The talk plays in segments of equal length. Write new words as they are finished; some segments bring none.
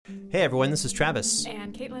Hey everyone, this is Travis.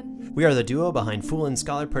 And Caitlin. We are the duo behind Fool and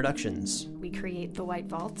Scholar Productions. We create The White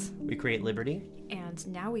Vault. We create Liberty. And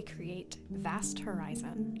now we create Vast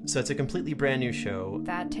Horizon. So it's a completely brand new show.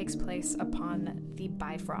 That takes place upon the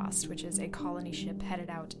Bifrost, which is a colony ship headed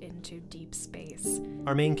out into deep space.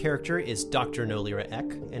 Our main character is Dr. Nolira Eck,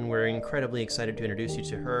 and we're incredibly excited to introduce you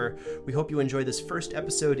to her. We hope you enjoy this first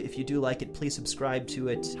episode. If you do like it, please subscribe to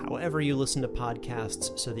it, however you listen to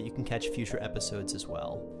podcasts, so that you can catch future episodes as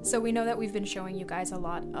well. So we know that we've been showing you guys a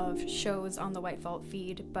lot of shows on the White Vault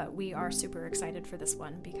feed, but we are super excited for this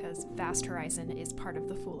one because Vast Horizon is part of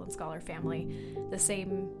the Fool and Scholar family. The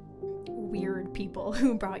same weird people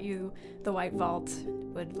who brought you the White Vault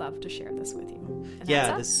would love to share this with you. And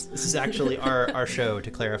yeah, this is actually our show, to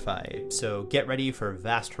clarify. So get ready for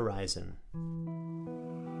Vast Horizon.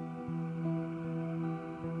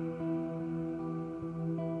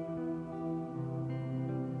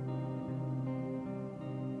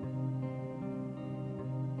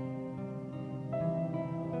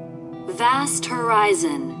 Vast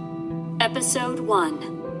Horizon, Episode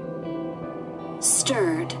 1,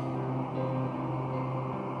 Stirred.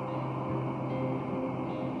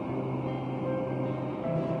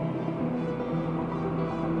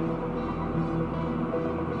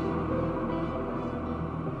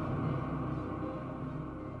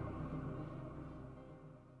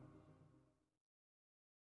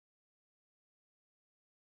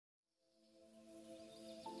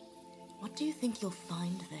 What do you think you'll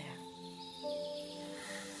find there?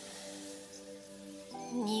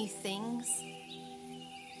 New things,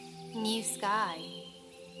 new sky,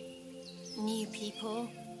 new people,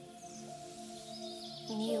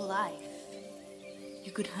 new life.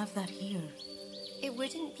 You could have that here. It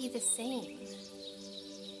wouldn't be the same.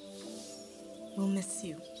 We'll miss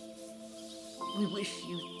you. We wish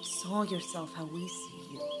you saw yourself how we see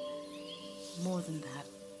you. More than that,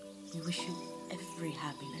 we wish you every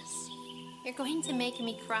happiness. You're going to make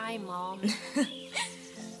me cry, Mom.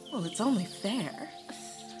 Well, it's only fair.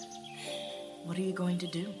 What are you going to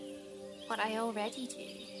do? What I already do.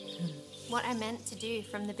 What I meant to do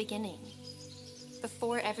from the beginning.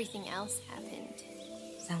 Before everything else happened.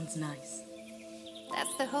 Sounds nice.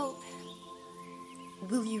 That's the hope.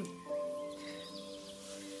 Will you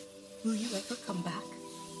ever come back?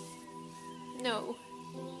 No.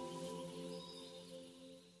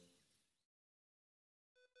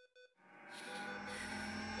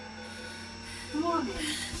 Warning,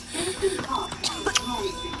 station heart rate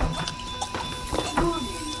rising.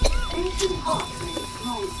 Warning, station heart rate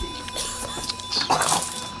rising.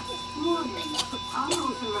 Warning,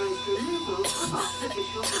 unauthorized removal of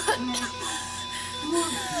artificial ventilation.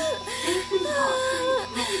 Warning, station heart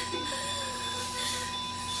rate rising.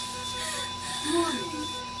 Warning,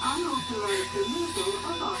 unauthorized removal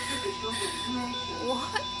of artificial ventilation.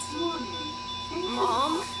 What? Warning, station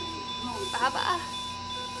Mom? heart rate rising. Baba?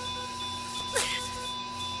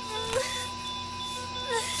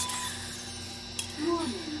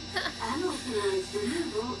 Warning, unauthorized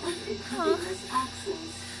removal of intravenous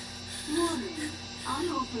access. Warning,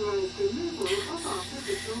 unauthorized removal of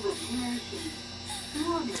artificial ventilation.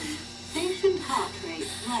 Warning, patient heart rate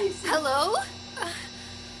rising. Hello?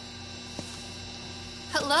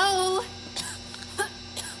 Hello?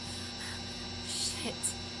 Shit.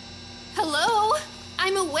 Hello?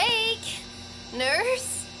 I'm awake.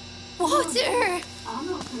 Nurse? Water?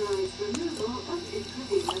 Unauthorized removal of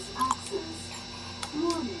intravenous access.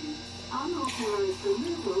 Warning, unauthorized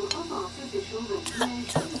removal of artificial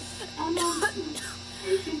ventilation. Announcement,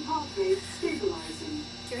 patient heart rate stabilizing.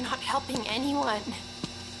 You're not helping anyone.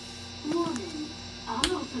 Warning,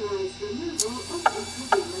 unauthorized removal of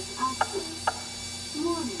intravenous access.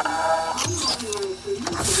 Warning, unauthorized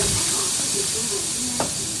removal of artificial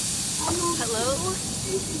ventilation. Announcement, Hello?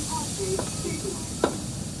 patient heart rate stabilizing.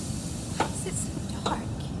 Why is it so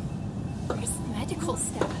dark? Where's the medical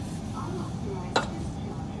staff? Unauthorized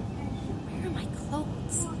discharge of patient. Where are my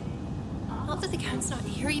clothes? Not that the gown's not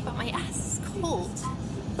eerie, but my ass is cold.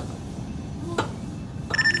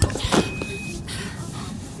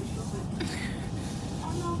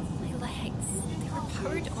 My legs, they were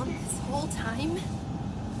powered on this whole time.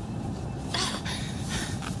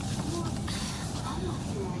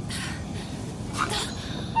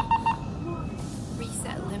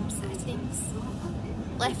 Reset limb settings.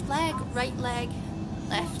 Left leg, right leg,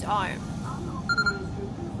 left arm.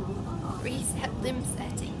 Reset limb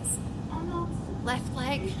settings. Left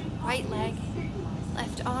leg, right leg,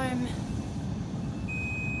 left arm.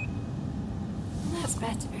 That's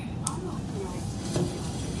better.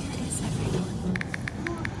 Where is everyone?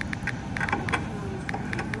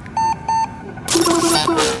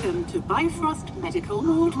 Welcome to Bifrost Medical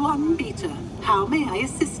Ward 1 Beta. How may I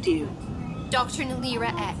assist you? Dr.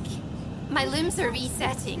 Nalira Eck. My limbs are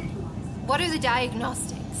resetting. What are the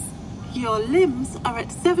diagnostics? Your limbs are at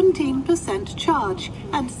 17% charge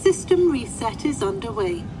and system reset is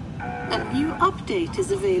underway. A new update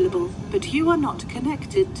is available, but you are not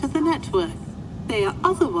connected to the network. They are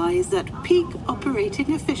otherwise at peak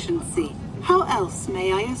operating efficiency. How else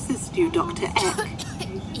may I assist you, Dr. Eck?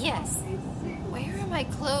 Yes. Where are my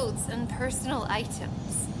clothes and personal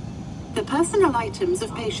items? The personal items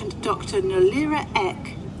of patient Dr. Nalira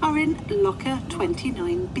Eck are in locker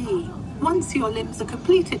 29B. Once your limbs are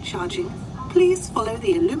completed charging, please follow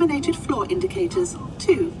the illuminated floor indicators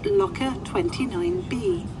to locker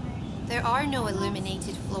 29B. There are no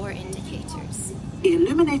illuminated floor indicators. The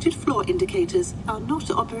illuminated floor indicators are not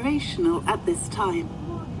operational at this time.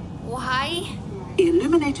 Why? The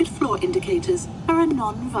illuminated floor indicators are a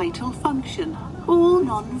non-vital function. All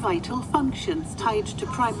non-vital functions tied to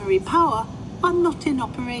primary power are not in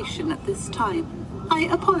operation at this time. I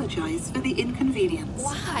apologize for the inconvenience.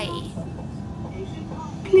 Why?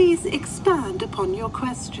 Please expand upon your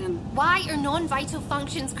question. Why are non-vital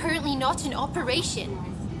functions currently not in operation?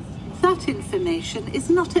 That information is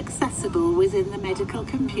not accessible within the medical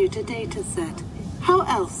computer dataset. How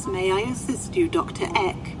else may I assist you, Dr.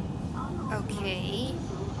 Eck? Okay.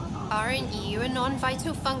 Aren't you a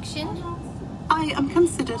non-vital function? I am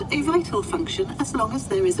considered a vital function as long as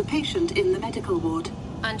there is a patient in the medical ward.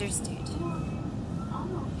 Understood.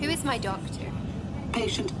 Who is my doctor?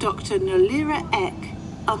 Patient Dr. Nalira Eck,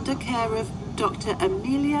 under care of Dr.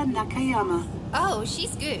 Amelia Nakayama. Oh,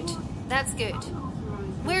 she's good. That's good.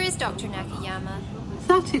 Where is Dr. Nakayama?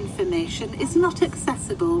 That information is not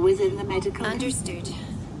accessible within the medical... Understood.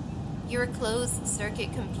 You're a closed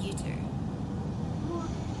circuit computer.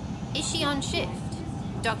 Is she on shift,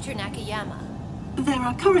 Dr. Nakayama? There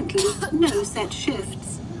are currently no set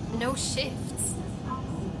shifts. No shifts?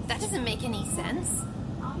 That doesn't make any sense.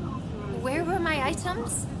 Where were my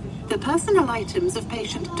items? The personal items of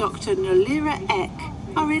patient Dr. Nalira Eck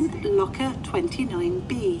are in locker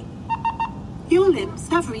 29B. Your limbs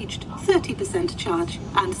have reached 30% charge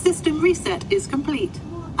and system reset is complete.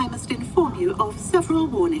 I must inform you of several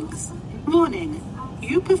warnings. Warning.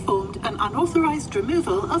 You performed an unauthorized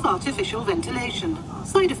removal of artificial ventilation.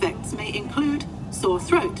 Side effects may include sore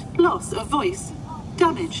throat, loss of voice,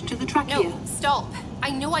 damage to the trachea. No, stop. I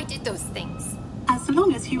know I did those things. As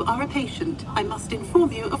long as you are a patient, I must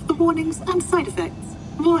inform you of the warnings and side effects.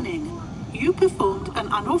 Warning. You performed an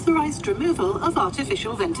unauthorized removal of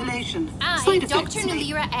artificial ventilation. I, Dr.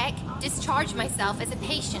 Nalira Eck, discharged myself as a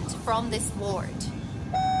patient from this ward.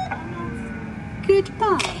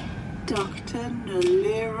 Goodbye, Dr.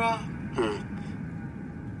 Nalira Eck.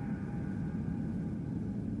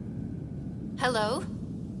 Hello?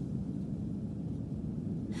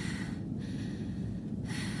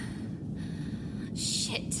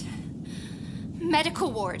 Shit.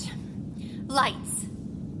 Medical ward. Lights.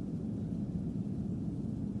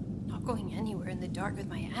 Not going anywhere in the dark with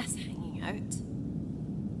my ass hanging out.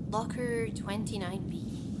 Locker 29B.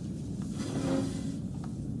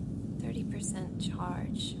 30%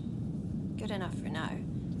 charge. Good enough for now.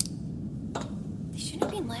 They shouldn't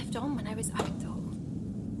have been left on when I was out, though.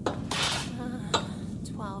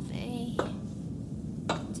 12A.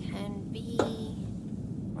 10B.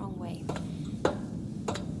 Wrong way.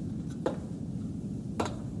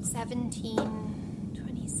 17.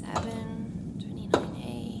 27.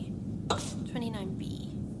 29A. 29B.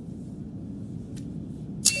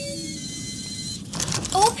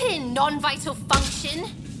 Open, non-vital function!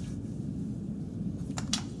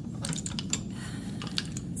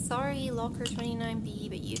 Sorry, locker 29B,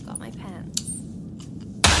 but you got my pants.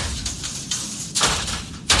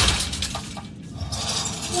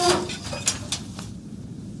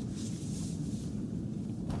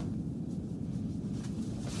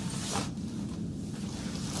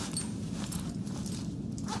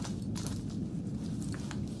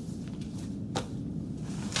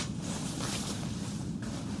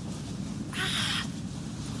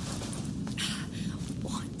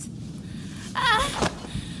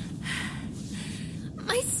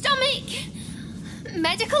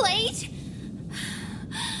 Medical aid?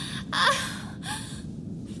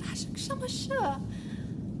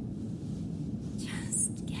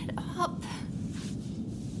 Just get up.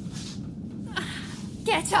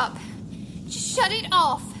 Get up. Just shut it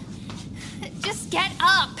off. Just get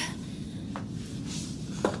up.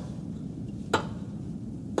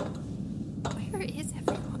 Where is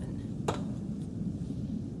everyone?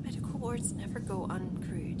 Medical wards never go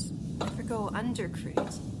uncrewed. Never go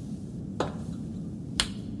undercrewed.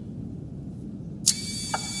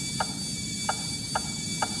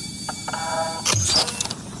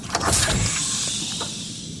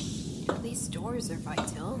 are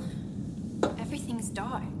vital. Everything's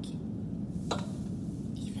dark.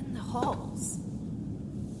 Even the halls.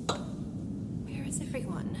 Where is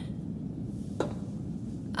everyone?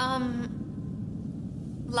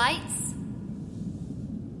 Lights?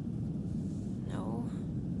 No.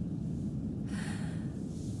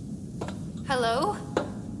 Hello?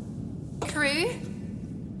 Crew?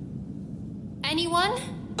 Anyone?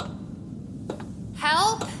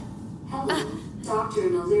 Help? Hello, Dr.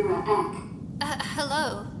 Nolira Eck.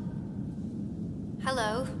 Hello?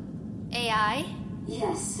 Hello? AI?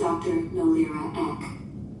 Yes, Dr. Nolira Eck.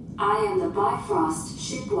 I am the Bifrost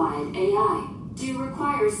shipwide AI. Do you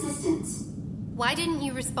require assistance? Why didn't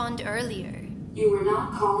you respond earlier? You were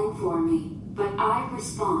not calling for me, but I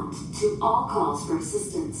respond to all calls for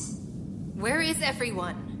assistance. Where is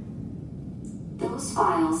everyone? Those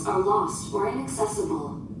files are lost or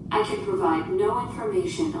inaccessible. I can provide no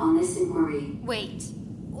information on this inquiry. Wait,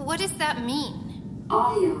 what does that mean?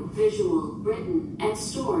 Audio, visual, written, and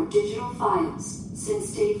stored digital files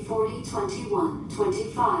since date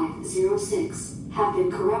 40/21/25/06 have been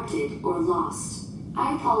corrupted or lost.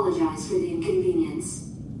 I apologize for the inconvenience.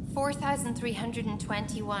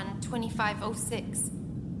 4,321/25/06.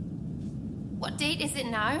 What date is it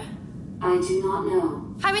now? I do not know.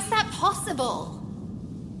 How is that possible?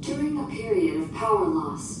 During a period of power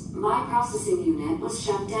loss, my processing unit was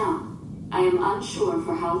shut down. I am unsure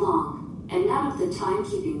for how long, and none of the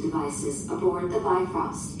timekeeping devices aboard the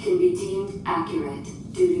Bifrost can be deemed accurate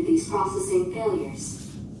due to these processing failures.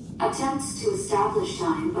 Attempts to establish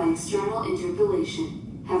time by external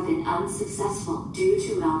interpolation have been unsuccessful due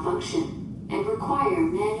to malfunction and require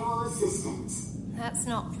manual assistance. That's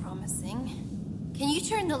not promising. Can you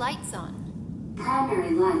turn the lights on?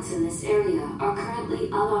 Primary lights in this area are currently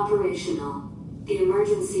unoperational. The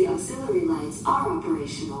emergency auxiliary lights are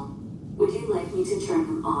operational. Would you like me to turn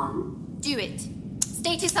them on? Do it.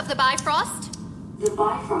 Status of the Bifrost? The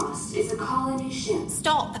Bifrost is a colony ship.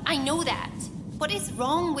 Stop, I know that. What is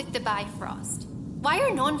wrong with the Bifrost? Why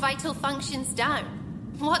are non-vital functions down?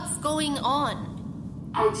 What's going on?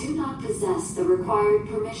 I do not possess the required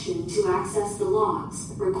permission to access the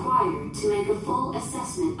logs required to make a full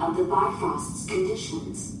assessment of the Bifrost's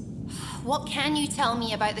conditions. What can you tell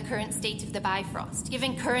me about the current state of the Bifrost,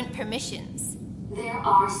 given current permissions? There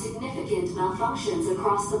are significant malfunctions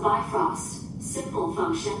across the Bifrost. Simple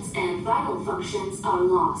functions and vital functions are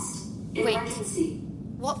lost. Emergency.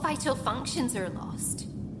 What vital functions are lost?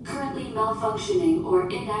 Currently malfunctioning or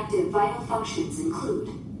inactive vital functions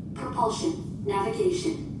include propulsion,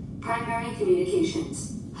 navigation, primary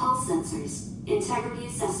communications, hull sensors, integrity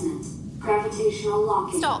assessment, gravitational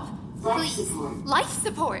locking. Stop. Life Please. support. Life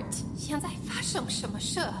support. 现在发生什么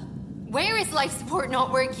事? Where is life support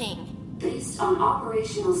not working? Based on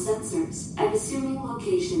operational sensors, and assuming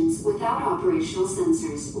locations without operational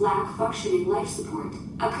sensors lack functioning life support,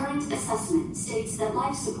 a current assessment states that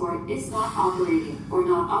life support is not operating or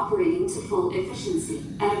not operating to full efficiency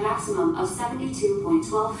at a maximum of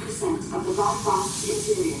 72.12% of the Bifrost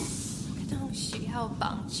interior. 更需要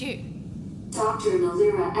绑具. Dr.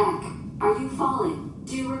 Nolira Eck, are you falling?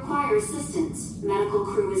 Do you require assistance? Medical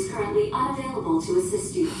crew is currently unavailable to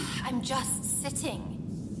assist you. I'm just sitting.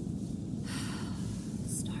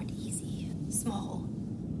 Start easy. Small.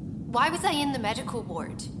 Why was I in the medical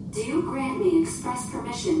ward? Do you grant me express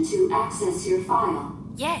permission to access your file?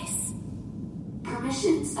 Yes.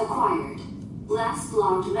 Permissions acquired. Last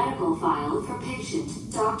logged medical file for patient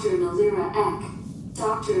Dr. Nolira Eck.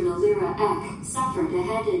 Dr. Nolira Eck suffered a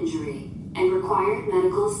head injury and required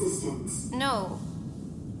medical assistance. No.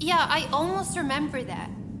 Yeah, I almost remember that.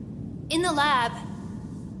 In the lab.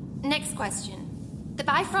 Next question. The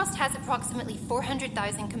Bifrost has approximately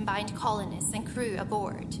 400,000 combined colonists and crew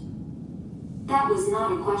aboard. That was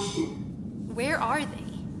not a question. Where are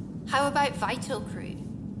they? How about vital crew?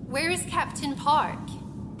 Where is Captain Park?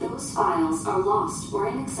 Those files are lost or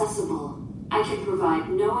inaccessible. I can provide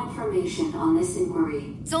no information on this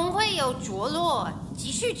inquiry. 总会有着落，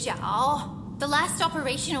继续找. The last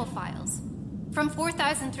operational files. From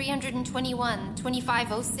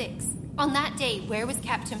 4,321/25/06. On that day, where was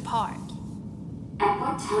Captain Park? At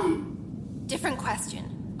what time? Different question.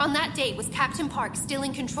 On that day, was Captain Park still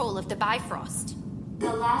in control of the Bifrost?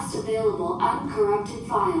 The last available uncorrupted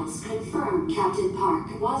files confirm Captain Park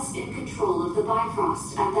was in control of the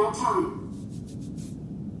Bifrost at that time.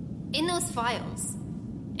 In those files,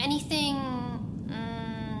 anything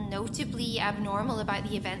notably abnormal about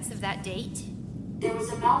the events of that date? There was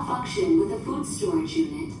a malfunction with the food storage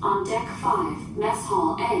unit on Deck 5, Mess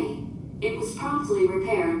Hall A. It was promptly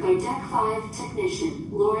repaired by Deck 5 technician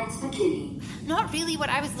Lawrence McKinney. Not really what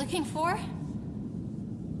I was looking for.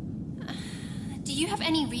 do you have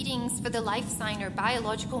any readings for the life sign or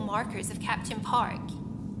biological markers of Captain Park?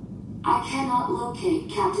 I cannot locate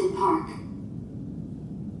Captain Park.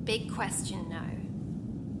 Big question now.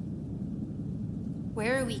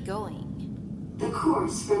 Where are we going? The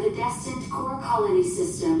course for the destined core colony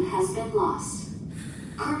system has been lost.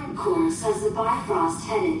 Current course has the Bifrost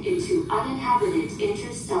headed into uninhabited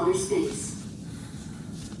interstellar space.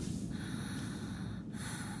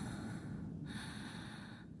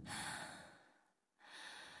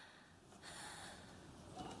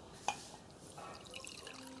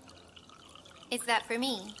 Is that for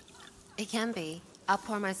me? It can be. I'll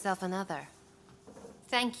pour myself another.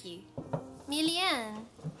 Thank you. Milian,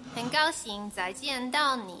 很高兴再见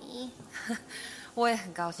到你。我也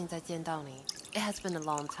很高兴再见到你. It has been a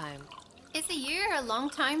long time. Is a year a long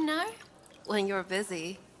time now? When you're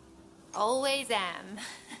busy. Always am.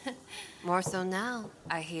 More so now,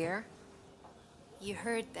 I hear. You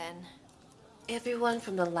heard then. Everyone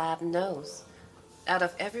from the lab knows. Out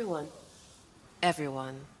of everyone.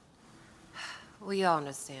 Everyone. We all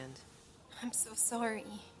understand. I'm so sorry.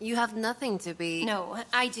 You have nothing to be... No,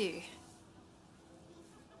 I do.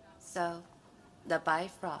 So, the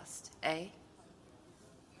Bifrost, eh?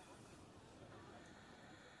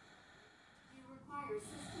 You require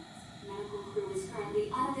assistance. Medical crew is currently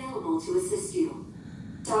unavailable to assist you.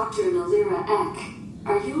 Dr. Nolira Eck,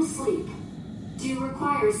 are you asleep? Do you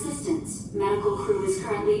require assistance? Medical crew is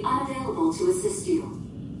currently unavailable to assist you.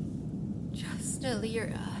 Just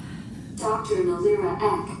Nolira. Dr. Nolira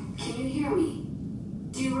Eck, can you hear me?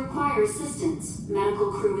 Do you require assistance?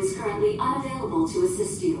 Medical crew is currently unavailable to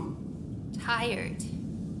assist you. Tired.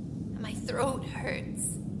 My throat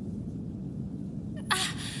hurts.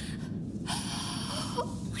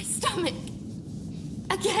 My stomach.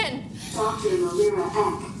 Again. Dr. Nolira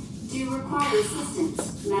Eck, do you require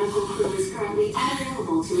assistance? Medical crew is currently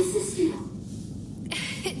unavailable to assist you.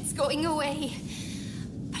 It's going away.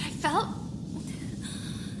 But I felt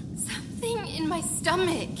something in my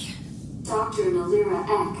stomach. Dr. Nolira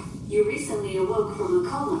Eck, you recently awoke from a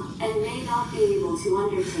coma and may not be able to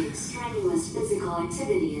undertake strenuous physical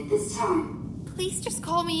activity at this time. Please just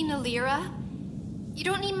call me Nolira. You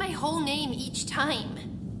don't need my whole name each time.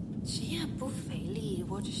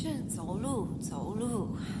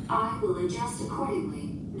 I will adjust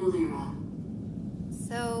accordingly, Nolira.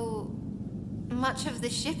 So much of the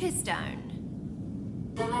ship is down.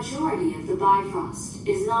 The majority of the Bifrost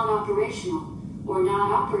is not operational or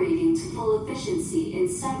not operating to full efficiency in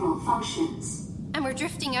several functions. And we're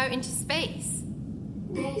drifting out into space.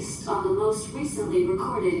 Based on the most recently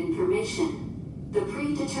recorded information, the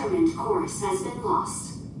predetermined course has been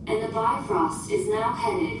lost, and the Bifrost is now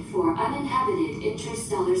headed for uninhabited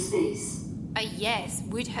interstellar space. A yes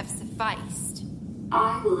would have sufficed.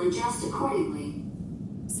 I will adjust accordingly.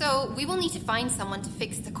 So we will need to find someone to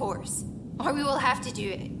fix the course, or we will have to do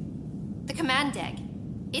it. The command deck,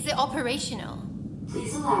 is it operational?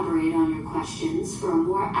 Please elaborate on your questions for a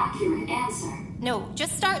more accurate answer. No,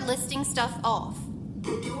 just start listing stuff off.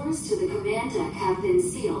 The doors to the command deck have been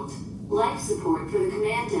sealed. Life support for the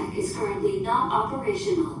command deck is currently not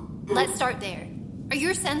operational. Let's start there. Are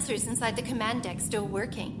your sensors inside the command deck still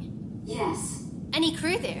working? Yes. Any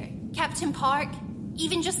crew there? Captain Park?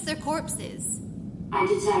 Even just their corpses? I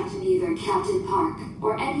detect neither Captain Park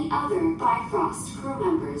or any other Bifrost crew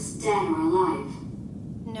members, dead or alive.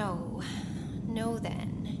 No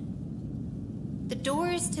then. The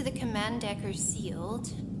doors to the command deck are sealed.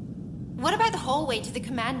 What about the hallway to the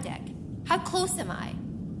command deck? How close am I?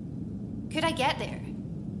 Could I get there?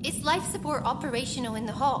 Is life support operational in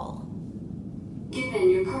the hall? Given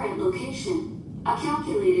your current location, a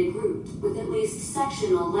calculated route with at least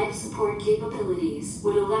sectional life support capabilities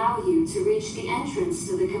would allow you to reach the entrance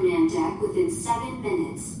to the command deck within 7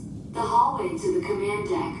 minutes. The hallway to the command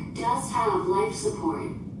deck does have life support.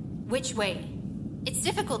 Which way? It's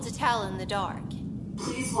difficult to tell in the dark.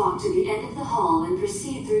 Please walk to the end of the hall and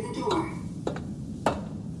proceed through the door.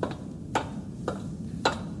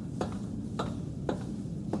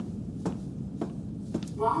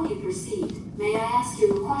 While you proceed, may I ask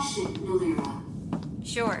you a question, Nolira?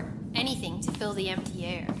 Sure, anything to fill the empty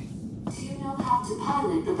air. Do you know how to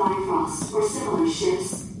pilot the Bifrost or similar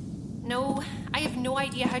ships? No, I have no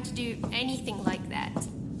idea how to do anything like that.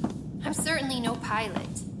 I'm certainly no pilot.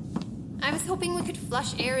 I was hoping we could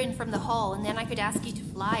flush air in from the hall and then I could ask you to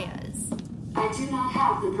fly us. I do not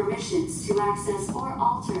have the permissions to access or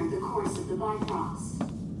alter the course of the Bifrost.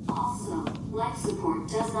 Also, life support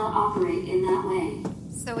does not operate in that way.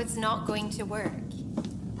 So it's not going to work.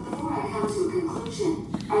 Before I come to a conclusion,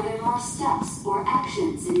 are there more steps or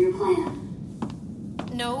actions in your plan?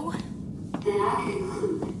 No. then I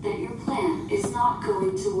conclude that your plan is not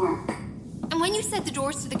going to work. And when you said the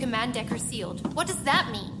doors to the command deck are sealed, what does that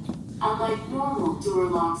mean? Unlike normal door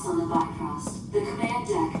locks on the Bifrost, the command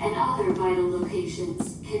deck and other vital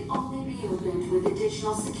locations can only be opened with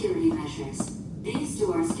additional security measures. These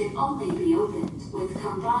doors can only be opened with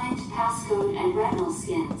combined passcode and retinal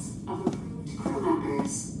scans of approved crew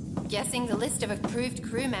members. Guessing the list of approved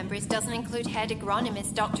crew members doesn't include head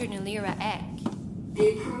agronomist Dr. Nolira Eck.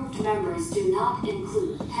 The approved members do not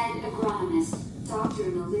include head agronomist Dr.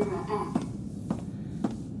 Nolira Eck.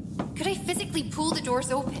 Could I physically pull the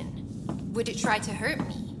doors open? Would it try to hurt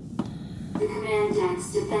me? The command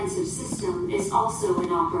deck's defensive system is also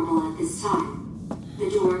inoperable at this time. The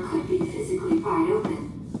door could be physically pried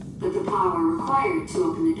open, but the power required to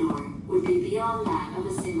open the door would be beyond that of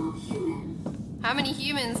a single human. How many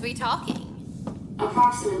humans we talking?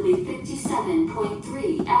 Approximately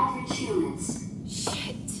 57.3 average humans.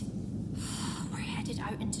 Shit. We're headed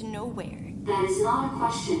out into nowhere. That is not a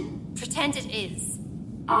question. Pretend it is.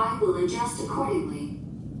 I will adjust accordingly.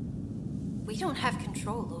 We don't have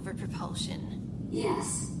control over propulsion.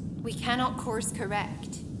 Yes. We cannot course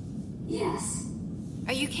correct. Yes.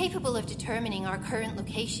 Are you capable of determining our current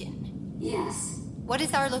location? Yes. What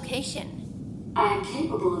is our location? I am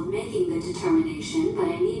capable of making the determination, but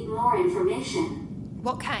I need more information.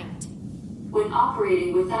 What kind? When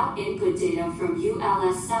operating without input data from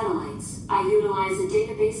ULS satellites, I utilize a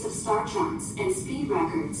database of star charts and speed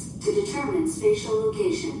records to determine spatial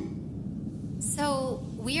location. So,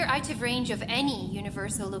 we're out of range of any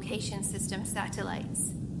Universal Location System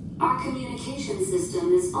satellites. Our communication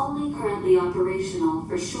system is only currently operational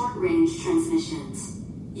for short-range transmissions.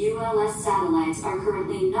 ULS satellites are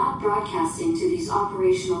currently not broadcasting to these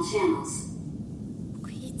operational channels.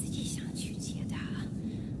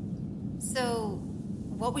 So,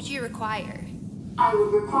 what would you require? I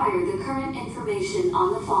would require the current information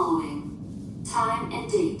on the following: time and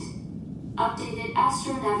date, updated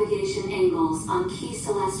astronavigation angles on key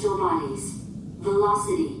celestial bodies,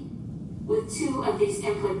 velocity. With 2 of these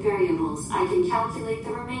input variables, I can calculate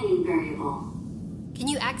the remaining variable. Can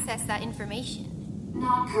you access that information?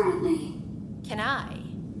 Not currently. Can I?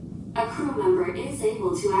 A crew member is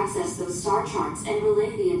able to access those star charts and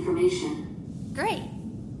relay the information. Great.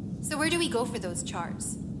 So where do we go for those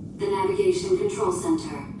charts? The Navigation Control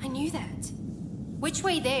Center. I knew that. Which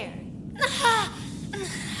way there?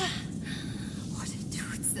 What a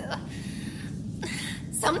dude.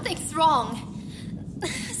 Something's wrong.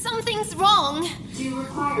 Something's wrong. Do you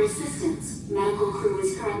require assistance? Medical crew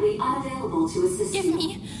is currently unavailable to assist you. Give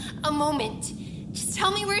me a moment. Just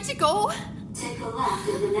tell me where to go. Take a left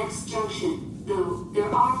at the next junction, though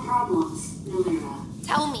there are problems, Nolira.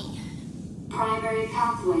 Tell me. Primary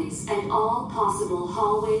pathways and all possible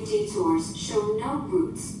hallway detours show no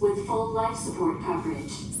routes with full life support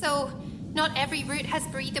coverage. So, not every route has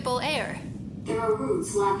breathable air. There are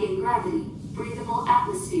routes lacking gravity, breathable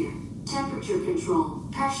atmosphere, temperature control,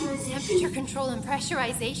 pressurization. Temperature control and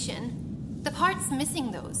pressurization? The parts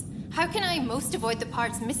missing those. How can I most avoid the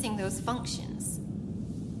parts missing those functions?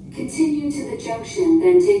 Continue to the junction,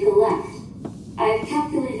 then take a left. I have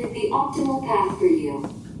calculated the optimal path for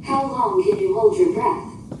you. How long can you hold your breath?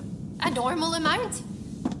 A normal amount?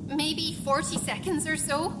 Maybe 40 seconds or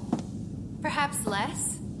so? Perhaps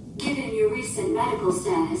less? Given your recent medical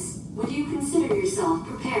status, would you consider yourself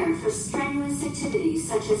prepared for strenuous activities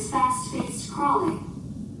such as fast-paced crawling?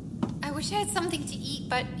 I wish I had something to eat,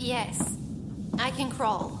 but yes, I can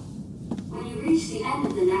crawl. When you reach the end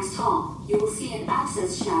of the next hall, you will see an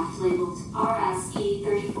access shaft labeled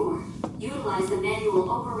RSE-34. Utilize the manual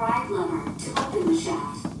override lever to open the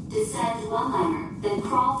shaft. Descend 1 lever, then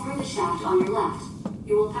crawl through the shaft on your left.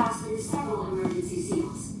 You will pass through several emergency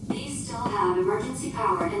seals. These still have emergency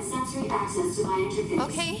power and sensory access to my interface.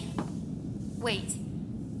 Okay. Wait.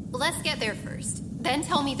 Let's get there first. Then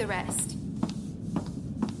tell me the rest.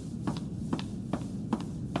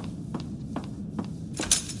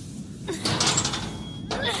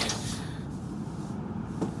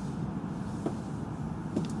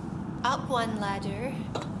 Up 1 ladder,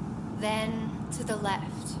 then to the left.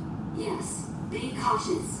 Yes, be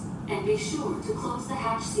cautious, and be sure to close the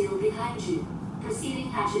hatch seal behind you. Preceding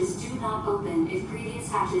hatches do not open if previous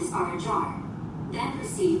hatches are ajar. Then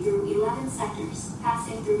proceed through 11 sectors,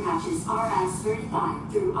 passing through hatches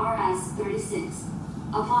RS-35 through RS-36.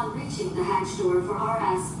 Upon reaching the hatch door for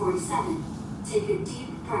RS-47, take a deep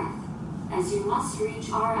breath, as you must reach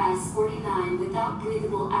RS-49 without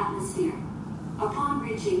breathable atmosphere. Upon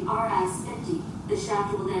reaching RS-50, the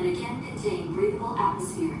shaft will then again contain breathable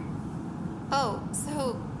atmosphere. Oh,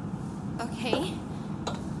 so... okay.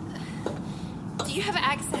 Do Do you have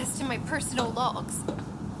access to my personal logs?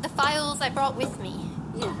 The files I brought with me?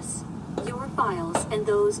 Yes. Your files and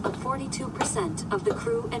those of 42% of the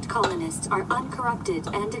crew and colonists are uncorrupted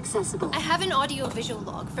and accessible. I have an audio-visual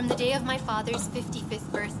log from the day of my father's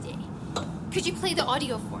 55th birthday. Could you play the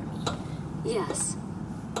audio for me? Yes.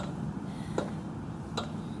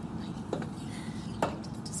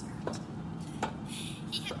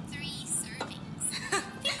 He had 3 servings. I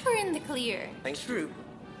think we're in the clear. Thank you.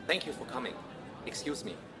 Thank you for coming. Excuse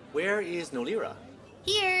me. Where is Nolira?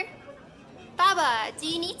 Here. Baba, do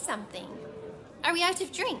you need something? Are we out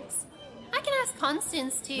of drinks? I can ask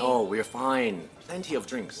Constance to... No, we're fine. Plenty of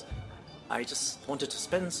drinks. I just wanted to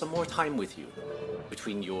spend some more time with you.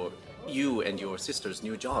 Between you and your sister's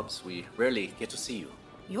new jobs, we rarely get to see you.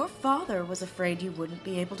 Your father was afraid you wouldn't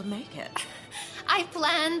be able to make it. I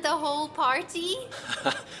planned the whole party.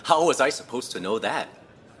 How was I supposed to know that?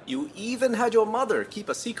 You even had your mother keep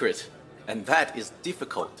a secret. And that is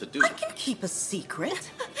difficult to do. I can keep a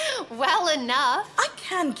secret. Well enough. I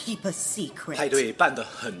can keep a secret. 派对办得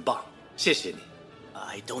很棒，谢谢你。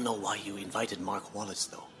I don't know why you invited Mark Wallace,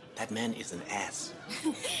 though. That man is an ass.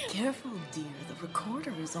 Careful, dear. The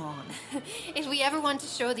recorder is on. If we ever want to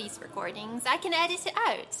show these recordings, I can edit it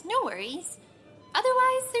out. No worries.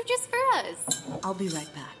 Otherwise, they're just for us. I'll be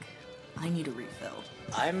right back. I need a refill.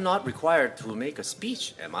 I'm not required to make a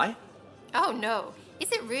speech, am I? Oh, no.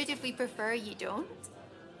 Is it rude if we prefer you don't?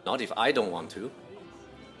 Not if I don't want to.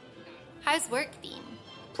 How's work been?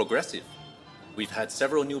 Progressive. We've had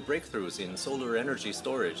several new breakthroughs in solar energy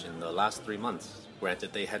storage in the last 3 months.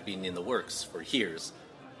 Granted, they had been in the works for years.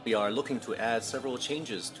 We are looking to add several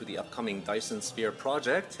changes to the upcoming Dyson Sphere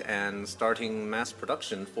project and starting mass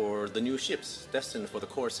production for the new ships destined for the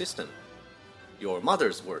core system. Your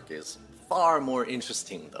mother's work is far more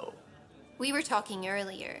interesting, though. We were talking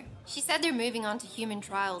earlier. She said they're moving on to human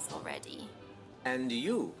trials already. And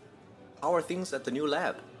you? How are things at the new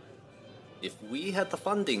lab? If we had the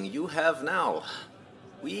funding you have now,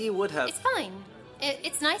 we would have... It's fine.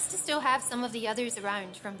 It's nice to still have some of the others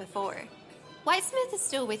around from before. Whitesmith is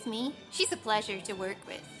still with me. She's a pleasure to work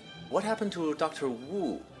with. What happened to Dr.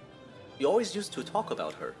 Wu? You always used to talk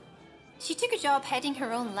about her. She took a job heading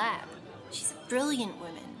her own lab. She's a brilliant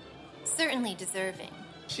woman. Certainly deserving.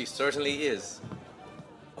 She certainly is.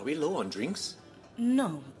 Are we low on drinks?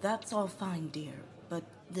 No, that's all fine, dear. But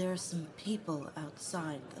there are some people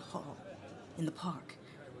outside the hall, in the park.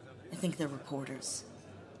 I think they're reporters.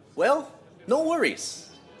 Well, no worries.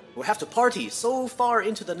 We'll have to party so far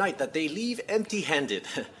into the night that they leave empty-handed.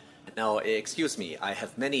 Now, excuse me, I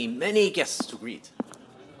have many, many guests to greet.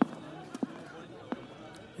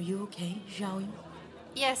 Are you okay, Xiaoyu?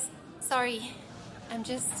 Yes, sorry. I'm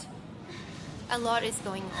just... A lot is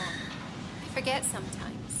going on. I forget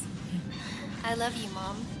sometimes. I love you,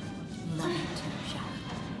 Mom. Love you too, Xiaoyu.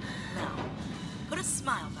 Now, put a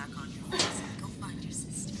smile back on your face and go find your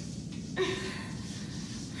sister.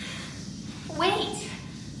 Wait!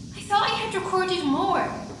 I thought I had recorded more.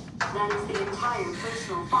 That is the entire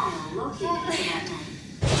personal file located in that night.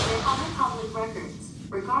 There are public records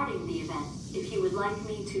regarding the event, if you would like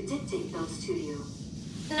me to dictate those to you.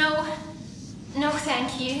 No,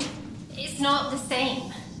 thank you. It's not the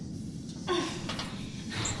same.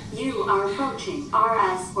 You are approaching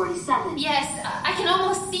RS-47. Yes, I can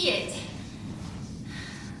almost see it.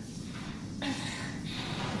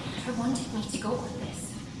 They wanted me to go with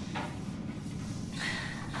this.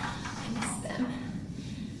 I miss them.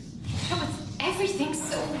 They dealt with everything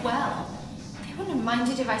so well. They wouldn't have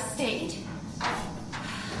minded if I stayed. Glad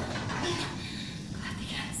they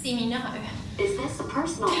can't see me now. Is this a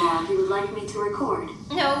personal log you would like me to record?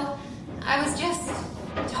 No, I was just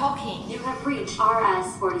talking. You have reached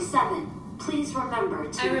RS-47. Please remember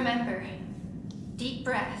to... I remember. Deep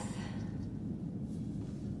breath.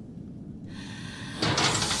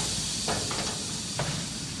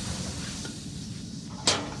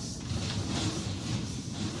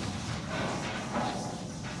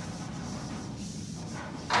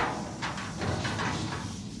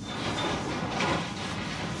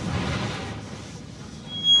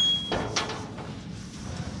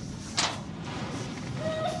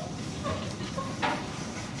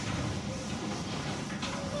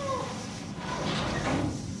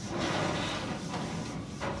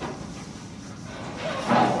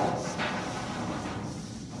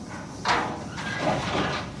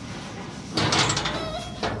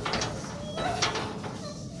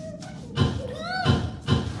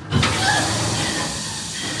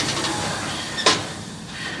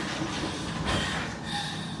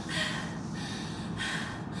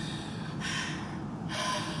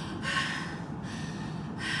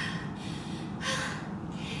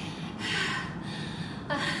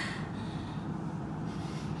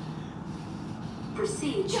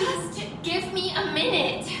 proceed to... Just give me a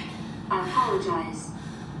minute. I apologize.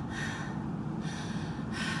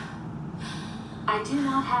 I do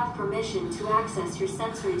not have permission to access your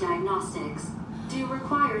sensory diagnostics. Do you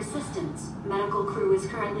require assistance? Medical crew is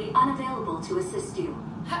currently unavailable to assist you.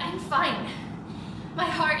 I'm fine. My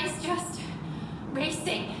heart is just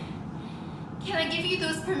racing. Can I give you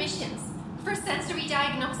those permissions for sensory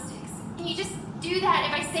diagnostics? Can you just do that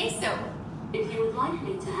if I say so? If you would like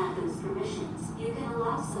me to have those permissions, you can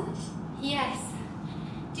allow such. Yes.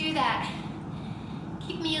 Do that.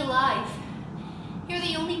 Keep me alive. You're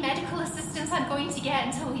the only medical assistance I'm going to get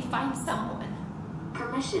until we find someone.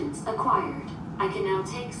 Permissions acquired. I can now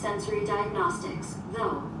take sensory diagnostics,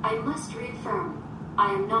 though I must reaffirm,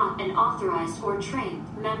 I am not an authorized or trained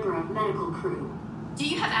member of medical crew. Do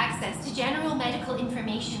you have access to general medical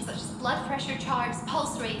information such as blood pressure charts,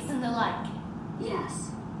 pulse rates, and the like? Yes.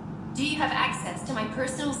 Do you have access to my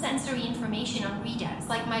personal sensory information on readouts,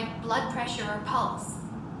 like my blood pressure or pulse?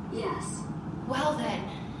 Yes. Well then,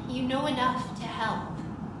 you know enough to help.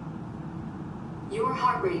 Your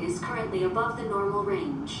heart rate is currently above the normal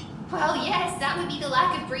range. Well, yes, that would be the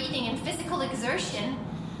lack of breathing and physical exertion.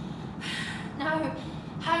 Now,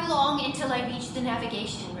 how long until I reach the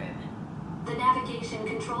navigation room? The navigation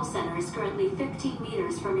control center is currently 15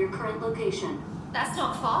 meters from your current location. That's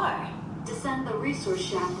not far. Descend the resource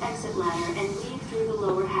shaft exit ladder and leave through the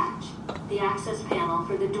lower hatch. The access panel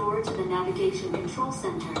for the door to the navigation control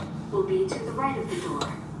center will be to the right of the door.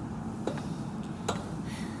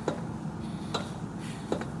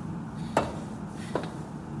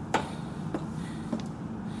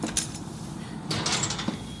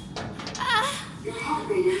 Your heart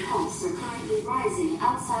rate and pulse are currently rising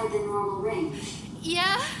outside the normal range.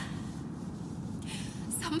 Yeah?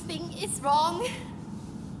 Something is wrong.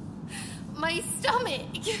 My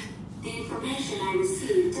stomach. The information I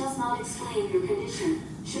received does not explain your condition.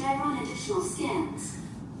 Should I run additional scans?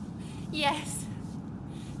 Yes.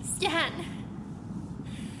 Scan.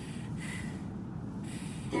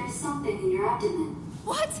 There's something in your abdomen.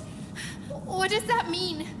 What? What does that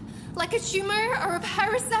mean? Like a tumor or a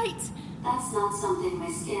parasite? That's not something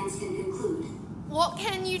my scans can conclude. What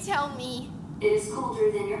can you tell me? It is colder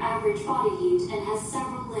than your average body heat and has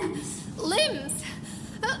several limbs. Limbs?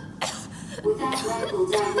 Without medical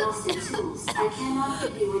diagnostic tools, I cannot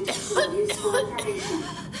give you additional useful information.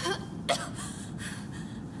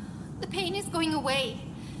 The pain is going away,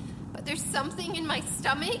 but there's something in my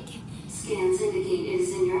stomach. Scans indicate it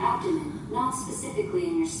is in your abdomen, not specifically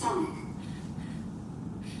in your stomach.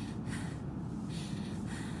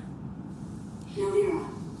 Nolira.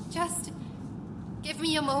 Just give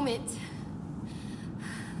me a moment.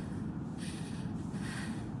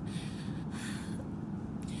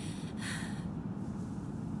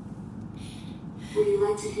 Would you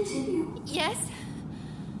like to continue? Yes?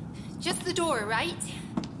 Just the door, right?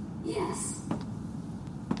 Yes.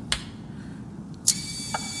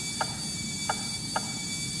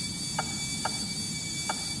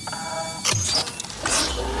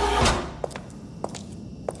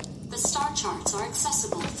 The star charts are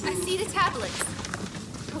accessible through... I see the tablets.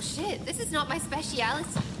 Oh shit, this is not my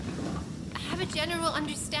speciality. I have a general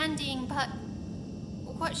understanding, but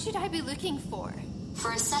what should I be looking for?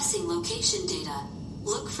 For assessing location data,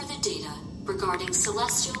 look for the data regarding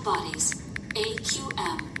celestial bodies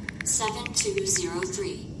AQM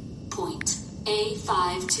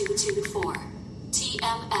 7203.A5224,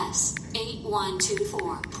 TMS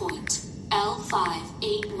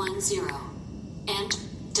 8124.L5810, and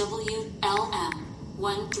WLM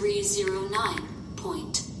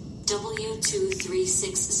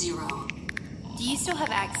 1309.W2360. Do you still have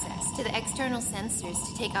access to the external sensors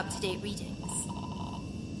to take up-to-date readings?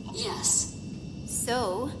 Yes.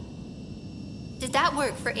 So, did that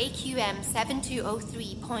work for AQM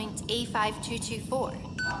 7203.A5224?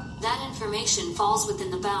 That information falls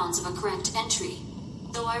within the bounds of a correct entry,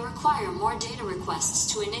 though I require more data requests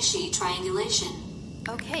to initiate triangulation.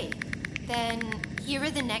 Okay, then here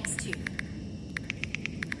are the next two.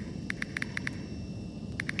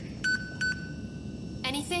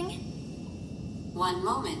 Anything? One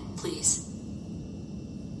moment, please.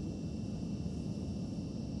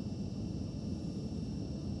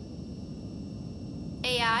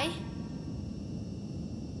 AI?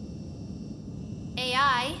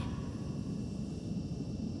 AI?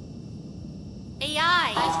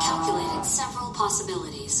 AI! I've calculated several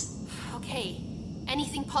possibilities. Okay,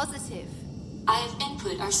 anything positive? I have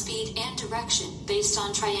input our speed and direction based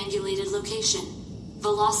on triangulated location.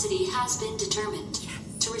 Velocity has been determined.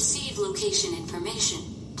 To receive location information,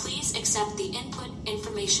 please accept the input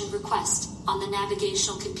information request on the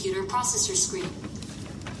navigational computer processor screen.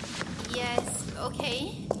 Yes,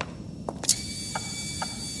 okay.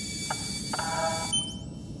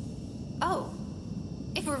 Oh.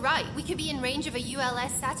 If we're right, we could be in range of a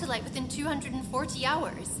ULS satellite within 240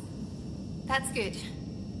 hours. That's good.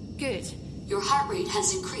 Good. Your heart rate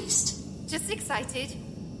has increased. Just excited.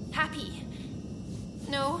 Happy.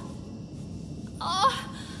 No. Oh,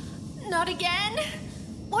 not again.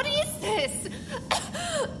 What is this?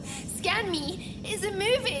 Scan me. Is it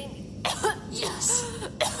moving? Yes.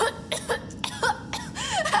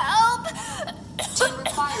 Help! Do you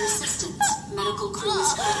require assistance? Medical crew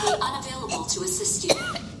is currently unavailable to assist you.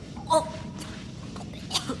 What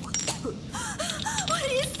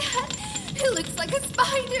is that? It looks like a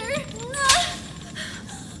spider.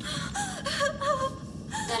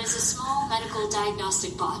 That is a small medical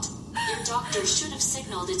diagnostic bot. Your doctor should have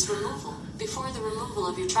signaled its removal before the removal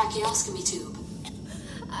of your tracheostomy tube.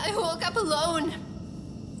 I woke up alone.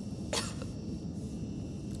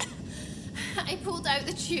 I pulled out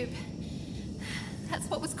the tube. That's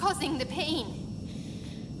what was causing the pain.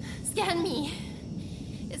 Scan me.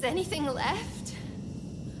 Is anything left?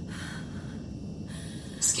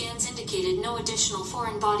 Scans indicated no additional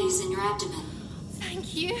foreign bodies in your abdomen.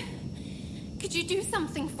 Thank you. Could you do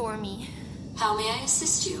something for me? How may I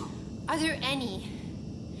assist you? Are there any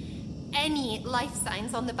life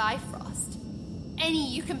signs on the Bifrost?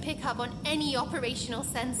 Any you can pick up on any operational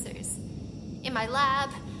sensors? In my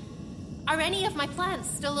lab? Are any of my plants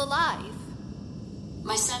still alive?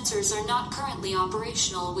 My sensors are not currently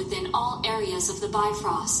operational within all areas of the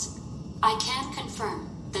Bifrost. I can confirm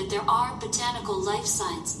that there are botanical life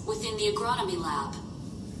signs within the agronomy lab.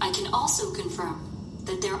 I can also confirm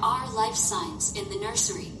that there are life signs in the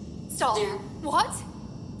nursery. Stop. What?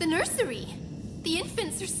 The nursery? The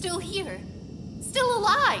infants are still here. Still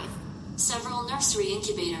alive. Several nursery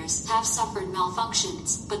incubators have suffered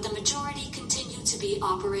malfunctions, but the majority continue to be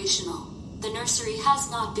operational. The nursery has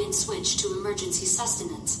not been switched to emergency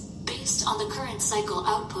sustenance. Based on the current cycle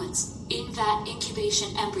outputs, in-vat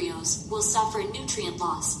incubation embryos will suffer nutrient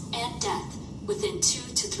loss and death within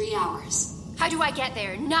 2 to 3 hours. How do I get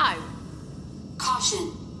there? Now!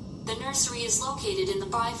 Caution. The nursery is located in the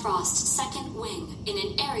Bifrost second wing in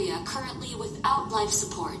an area currently without life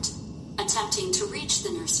support. Attempting to reach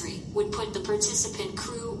the nursery would put the participant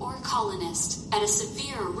crew or colonist at a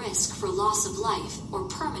severe risk for loss of life or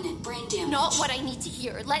permanent brain damage. Not what I need to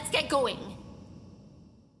hear. Let's get going.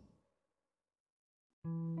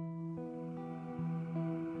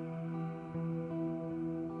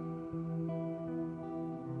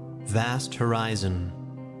 Vast Horizon,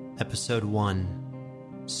 Episode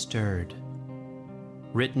 1, Stirred.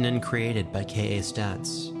 Written and created by K.A.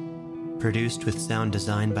 Statz. Produced with sound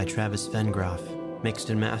design by Travis Vengroff.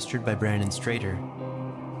 Mixed and mastered by Brandon Strader.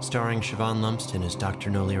 Starring Siobhan Lumsden as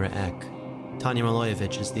Dr. Nolira Eck. Tanya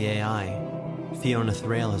Milojevic as the AI. Fiona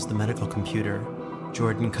Thrail as the medical computer.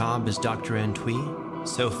 Jordan Cobb as Dr. Antwi.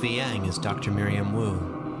 Sophie Yang as Dr. Miriam Wu.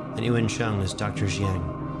 And Ewan Chung as Dr.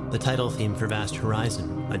 Jiang. The title theme for Vast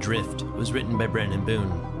Horizon, Adrift, was written by Brandon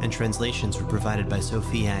Boone, and translations were provided by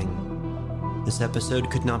Sophie Yang. This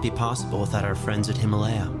episode could not be possible without our friends at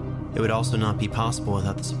Himalaya. It would also not be possible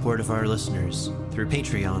without the support of our listeners through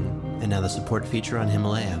Patreon, and now the support feature on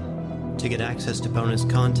Himalaya. To get access to bonus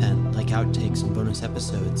content like outtakes and bonus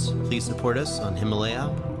episodes, please support us on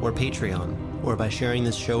Himalaya or Patreon, or by sharing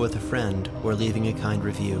this show with a friend or leaving a kind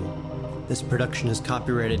review. This production is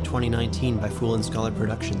copyrighted 2019 by Fool and Scholar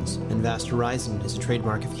Productions, and Vast Horizon is a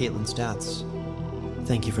trademark of Caitlin Statz.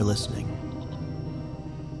 Thank you for listening.